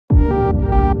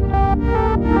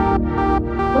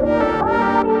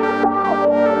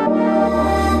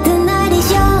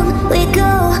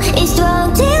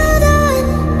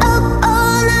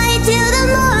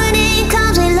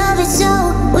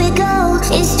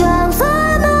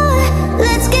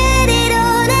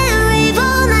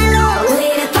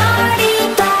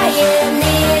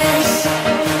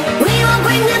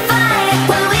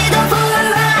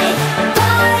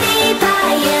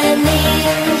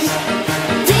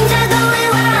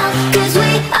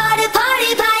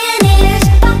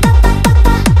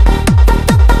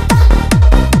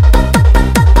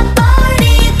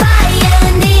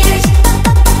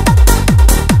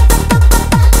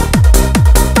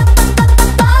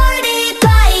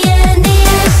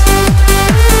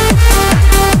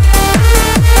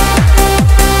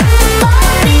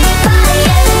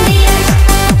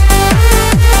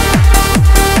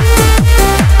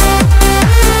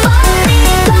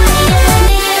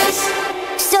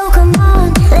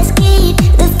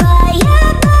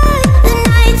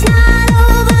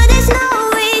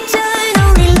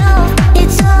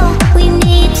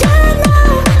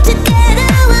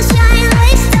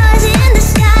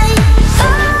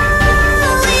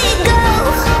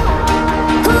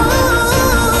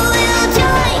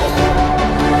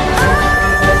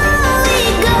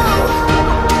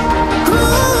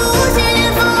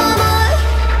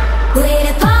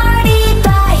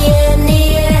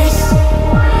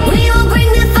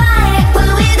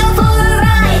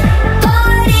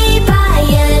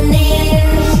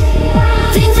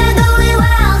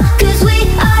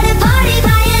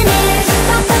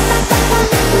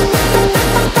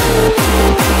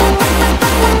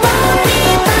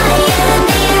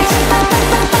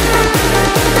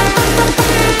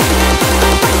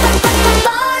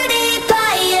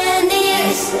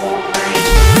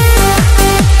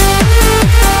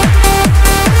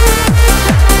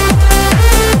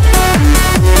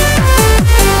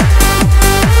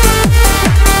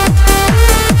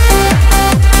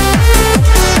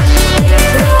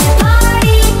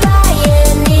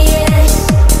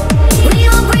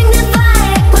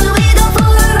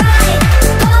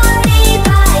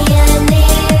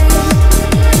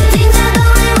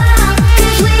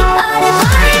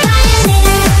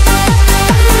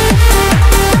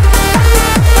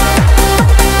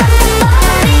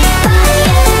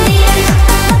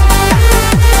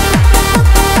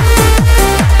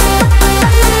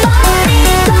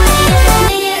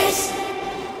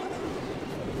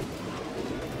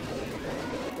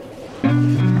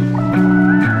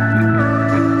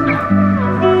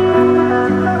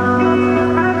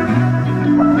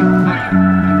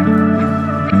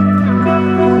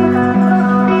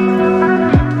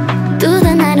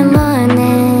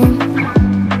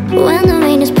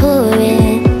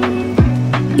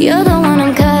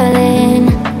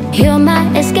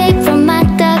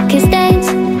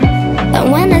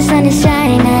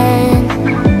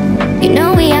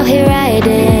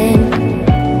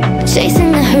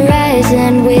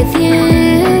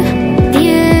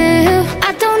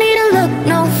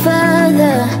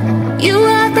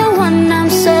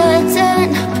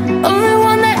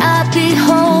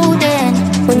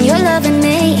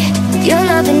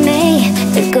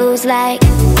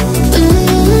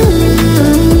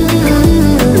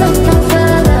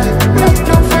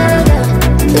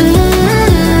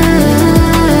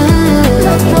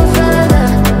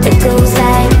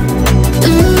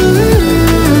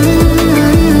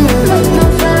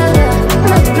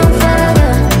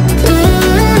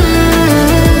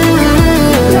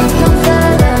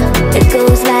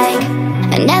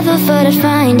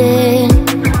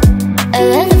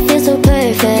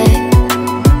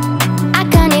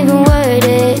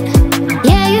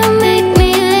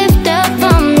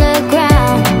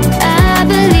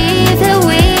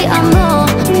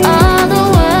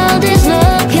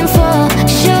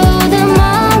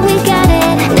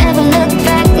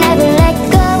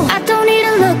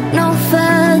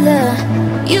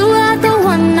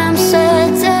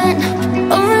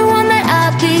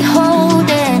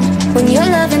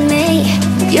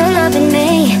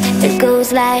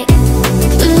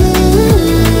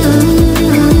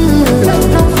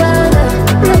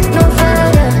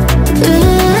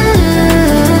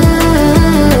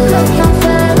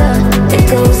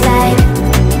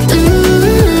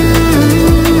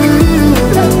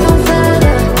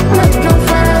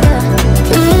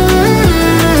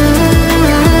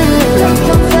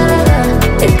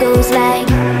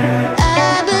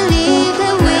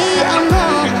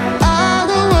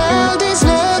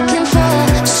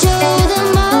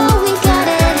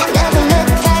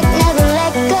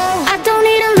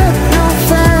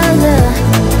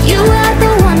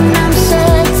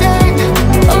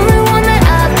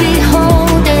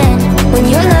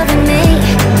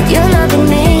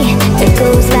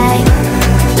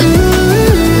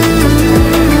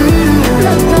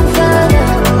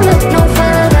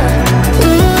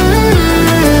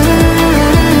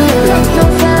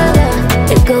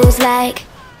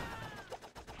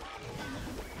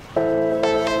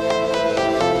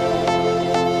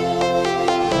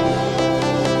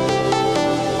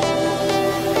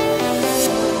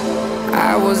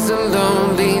I was a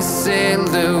lonely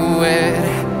silhouette,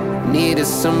 needed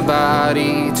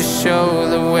somebody to show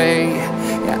the way.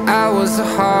 Yeah, I was a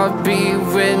heartbeat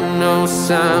with no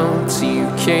sound till you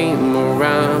came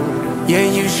around. Yeah,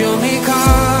 you showed me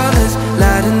colors,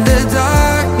 light in the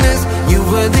darkness. You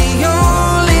were the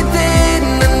only thing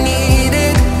I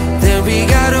needed. Then we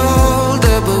got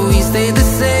older, but we stayed the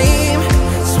same.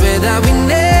 Swear that we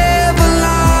never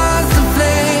lost the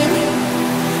flame.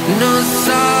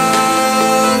 Nostalgia,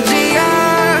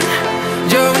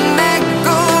 you're an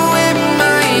echo in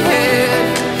my head.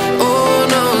 Oh,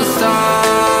 nostalgia,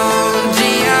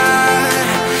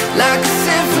 like a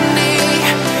symphony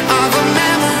of our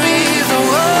memories. Oh,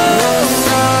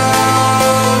 nostalgia,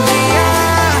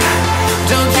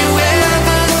 don't you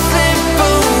ever slip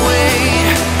away.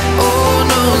 Oh,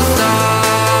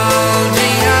 nostalgia,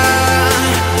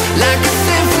 like a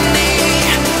symphony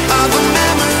of our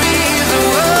memories.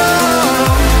 Oh,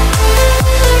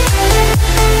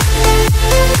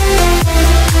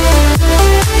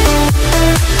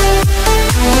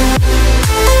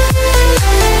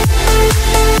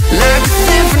 like a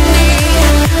symphony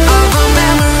of our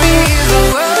memories.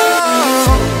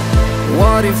 Oh,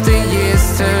 what if the years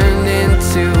turn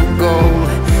into gold?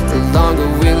 The longer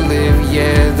we live,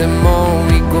 yeah, the more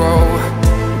we grow.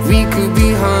 We could be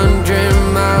 100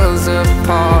 miles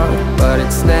apart, but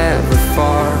it's never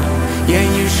far. Yeah,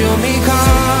 you show me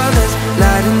colors,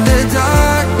 light in the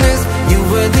darkness. You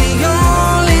were the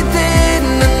only thing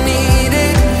I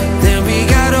needed. Then we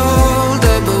got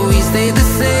older, but we stayed the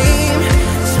same.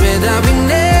 Swear that we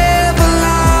never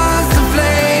lost the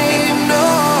flame. No,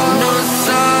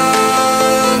 nostalgia,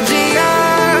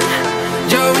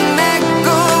 you're an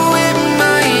echo in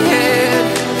my head.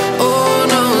 Oh,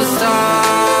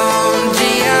 nostalgia,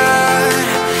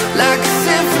 like a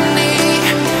symphony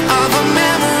of our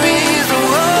memories. Oh,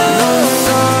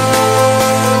 nostalgia,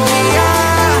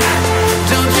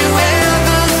 don't you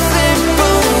ever slip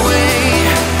away.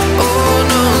 Oh,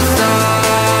 nostalgia,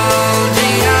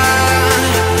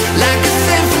 like a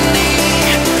symphony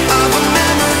of our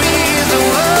memories.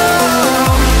 Oh,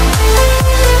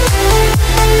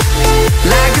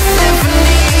 like a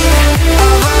symphony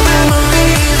of our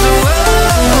memories. Oh,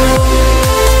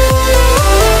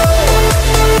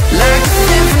 like a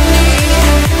symphony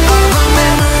of our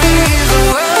memories.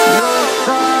 Oh,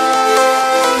 nostalgia,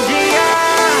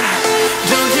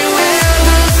 don't you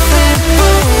ever slip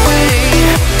away.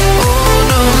 Oh,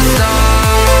 nostalgia,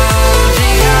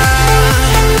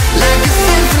 like a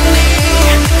symphony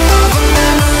of our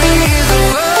memories.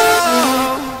 Oh,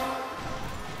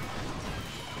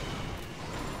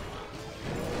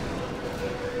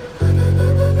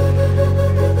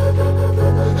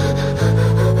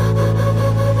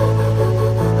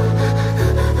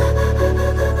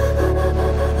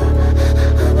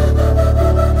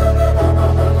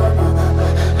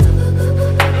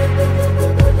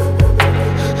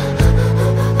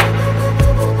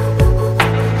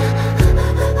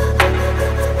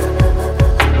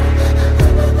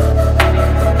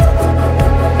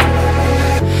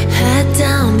 Head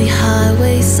down the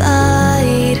highway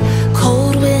side,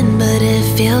 cold wind, but it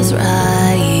feels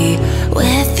right.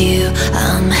 With you,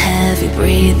 I'm heavy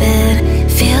breathing.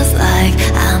 Feels like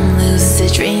I'm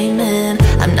lucid dreaming.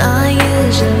 I'm not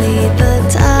usually the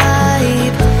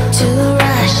type to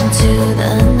rush into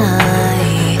the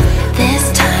night. This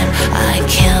time I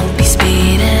can't be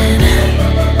speeding.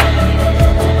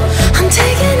 I'm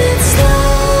taking it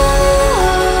slow,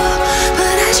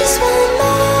 but I just want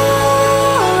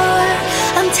more.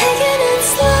 I'm taking it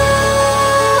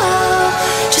slow,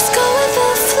 just go with the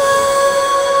flow.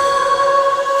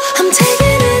 I'm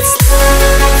taking it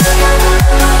slow.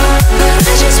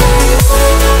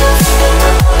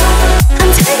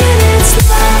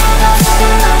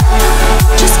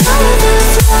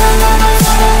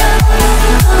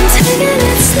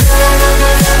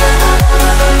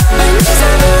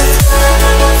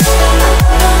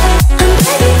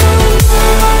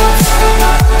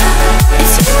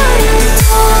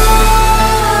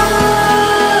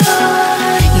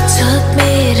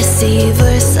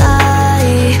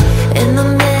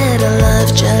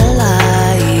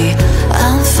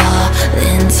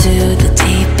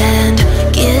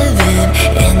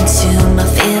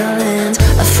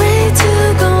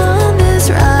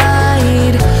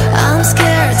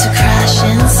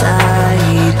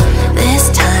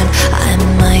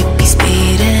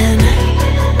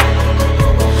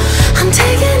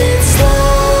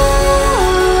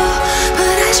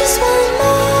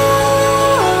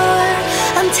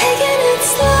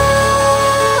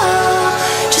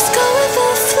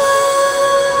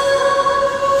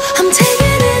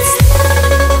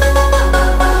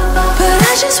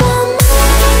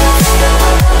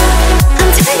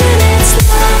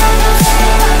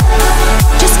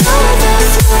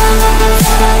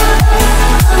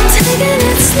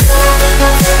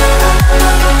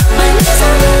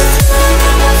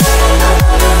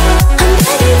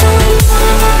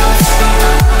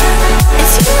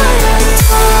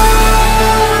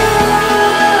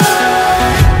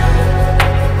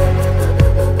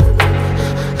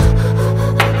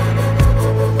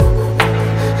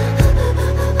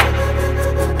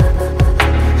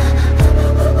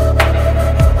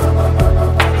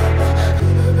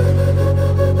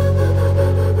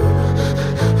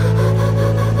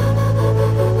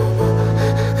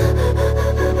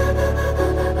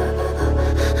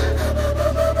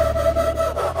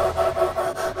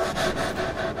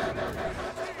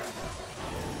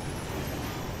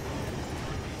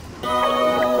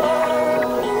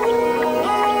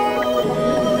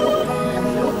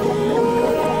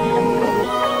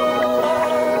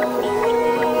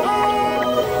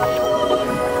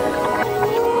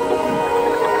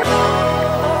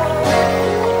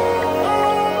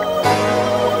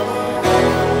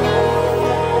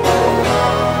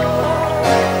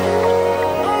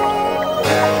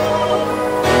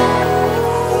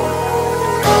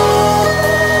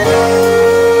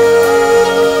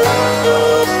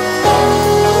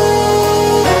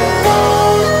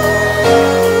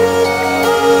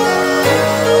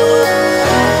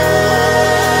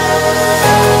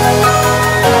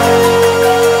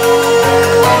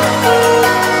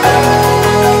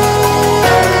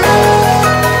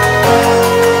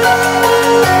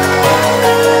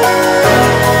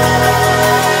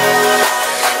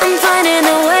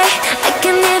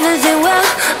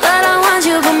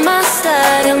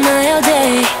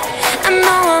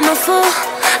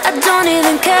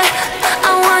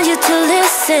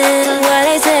 listen to what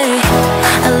I say.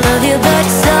 I love you but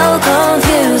you're so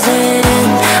confusing.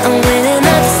 I'm winning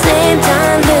at the same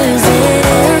time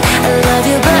losing. I love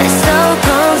you but it's so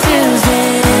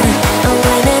confusing. I'm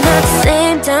winning at the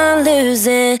same time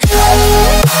losing.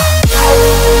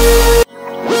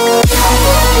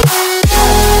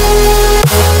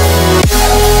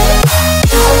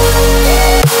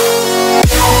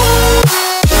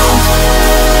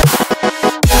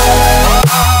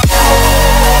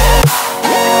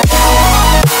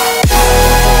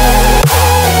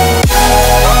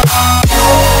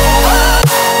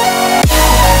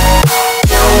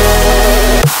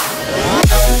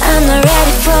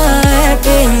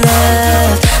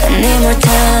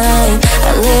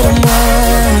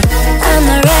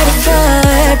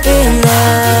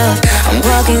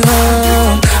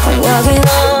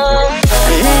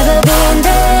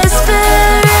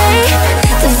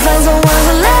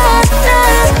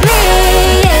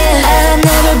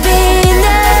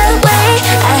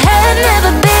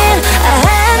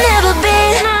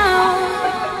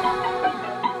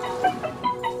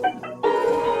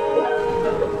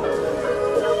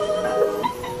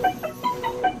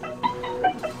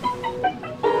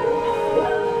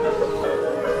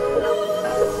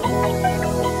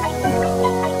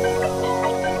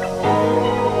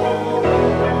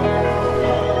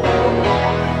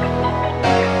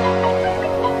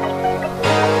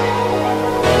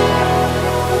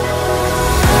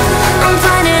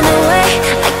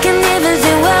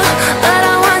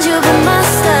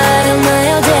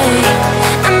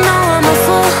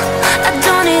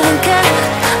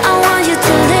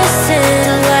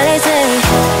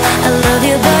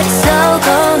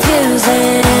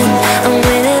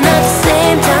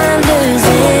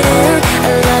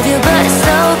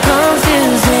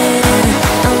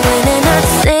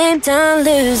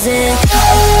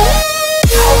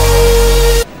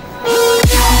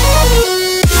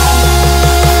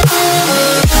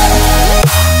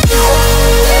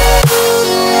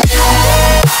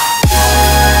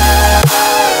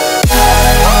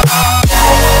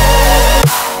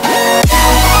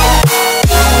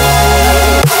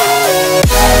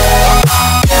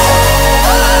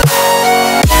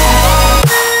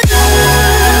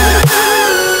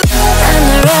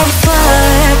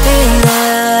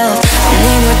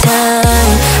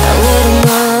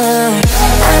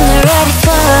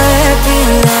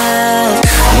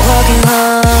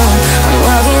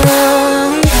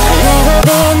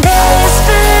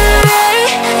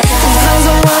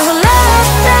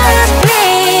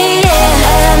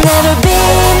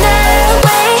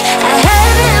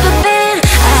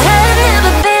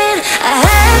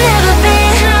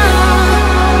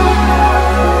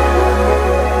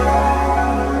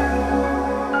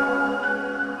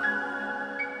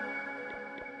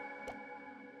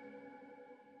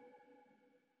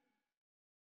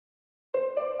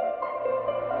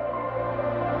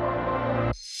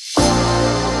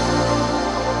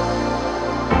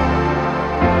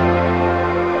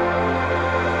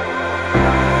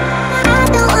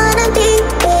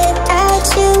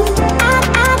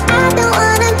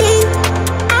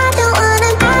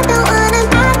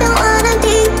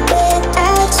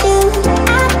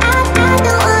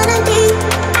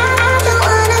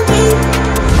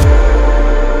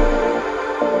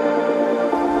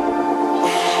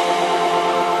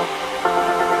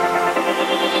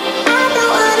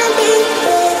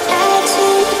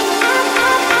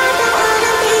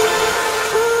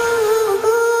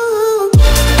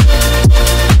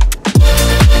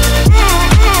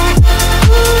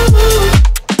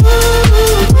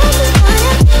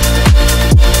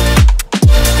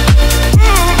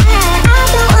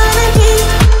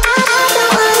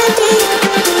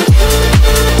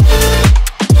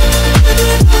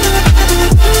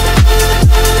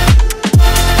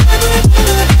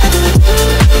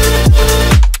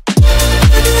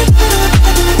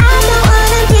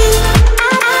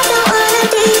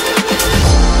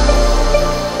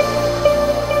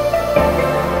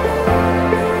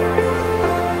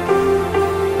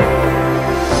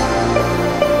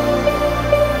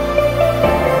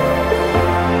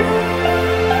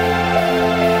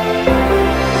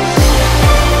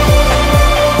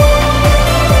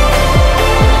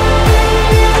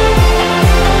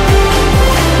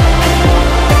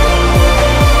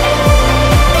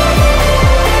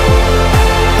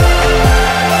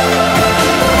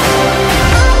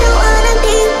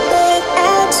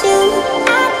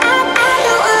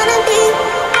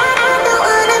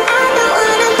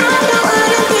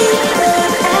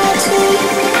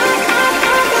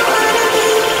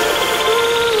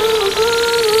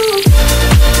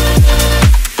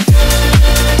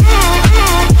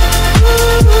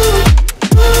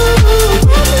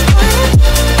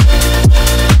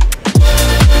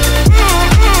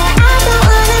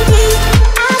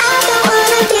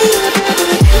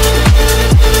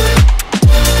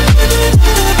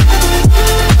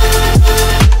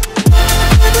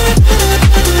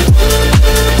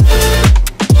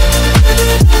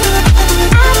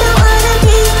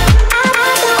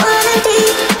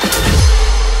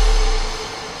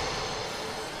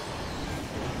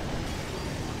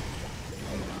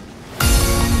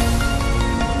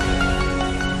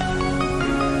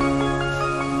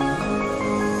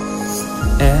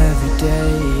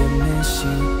 day I miss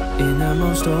you in the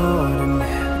most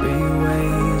ordinary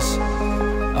ways.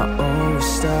 I always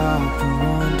stop and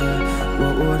wonder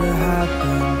what would have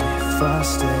happened if I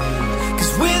stayed.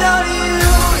 'Cause without you,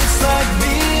 it's like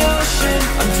the ocean,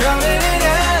 I'm drowning in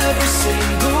every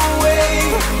single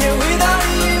wave. Yeah, without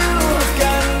you, I've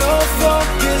got no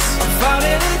focus, I'm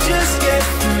fighting to just get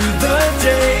through the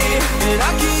day. And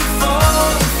I keep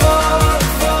falling, falling,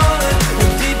 falling,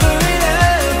 and deeper in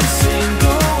every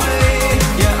single way.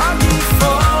 Yeah, I keep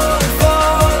falling,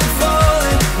 falling,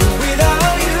 falling, and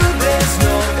without you there's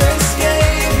no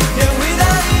escape. Yeah,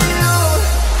 without you.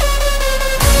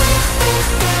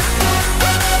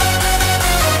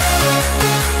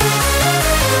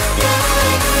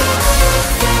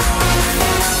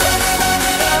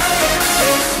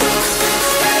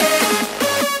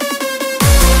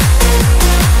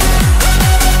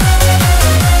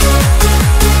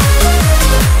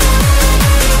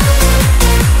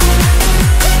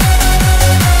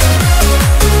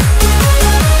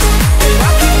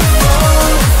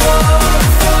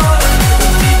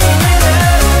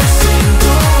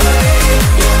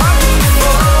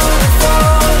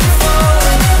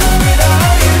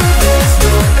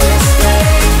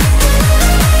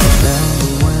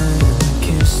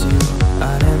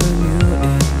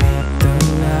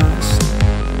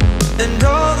 And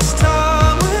all this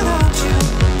time without you,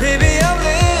 baby, I'm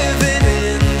living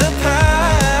in the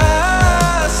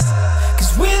past.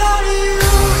 'Cause without you,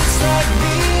 it's like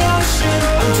the ocean,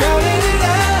 I'm drowning in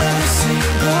every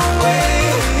single way.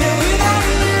 Yeah, without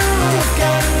you, I've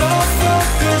got no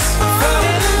focus, I'm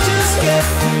fighting to just get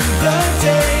through the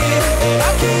day. And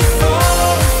I keep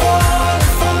falling, falling,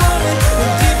 falling,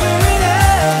 and deeper in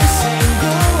every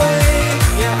single way.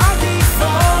 Yeah, I keep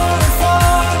falling,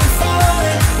 falling,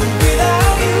 falling, and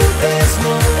without you there's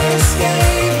no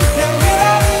escape. Yeah,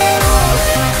 without you.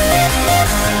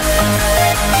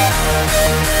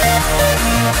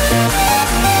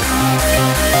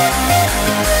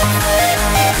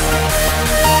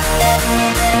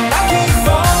 I keep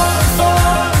falling,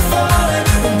 falling, falling,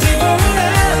 and deeper in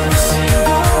every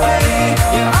single way.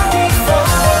 Yeah, I keep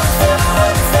falling,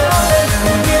 falling, falling,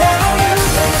 and without you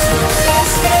there's no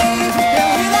escape.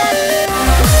 Yeah, without you.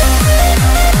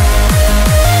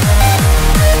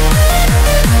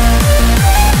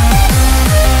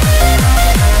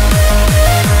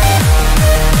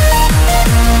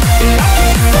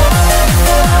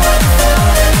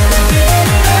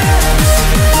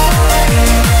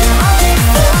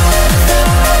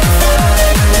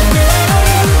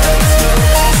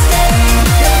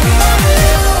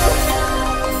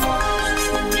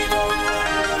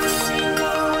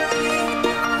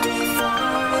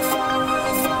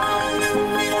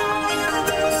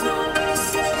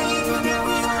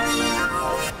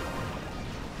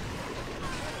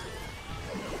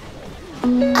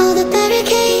 All the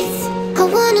barricades, I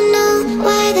wanna know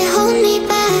why they hold me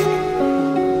back.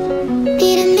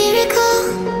 Need a miracle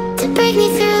to break me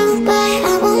through, but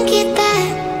I won't get that.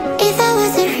 If I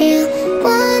wasn't real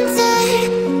wonder,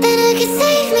 then I could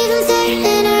save me from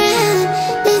turning around,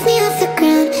 lift me off the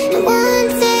ground, and one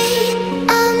day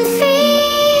I'm free.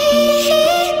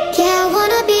 Yeah, I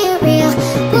wanna be a real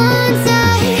wonder,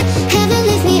 heaven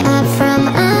lift me up from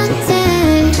under.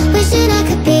 Wishing I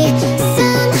could be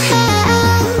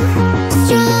somehow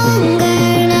stronger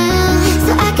now,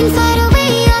 so I can fight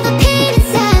away all the pain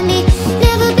inside me.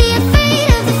 Never be afraid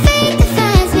of the fate that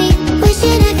finds me.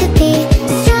 Wishing I could be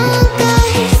stronger,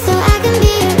 so I can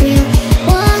be a real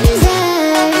wonder.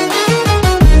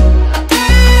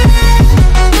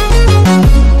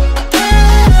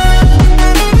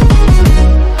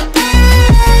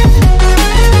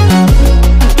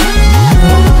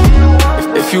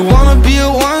 If you wanna be a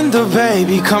wonder,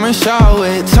 baby, come and show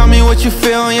it. Tell me what you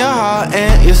feel in your heart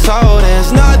and your soul.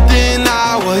 There's nothing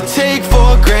I would take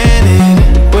for granted.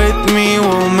 With me,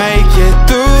 we'll make it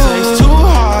through. Takes two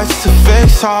hearts to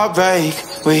fix heartbreak.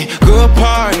 We grew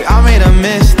apart, I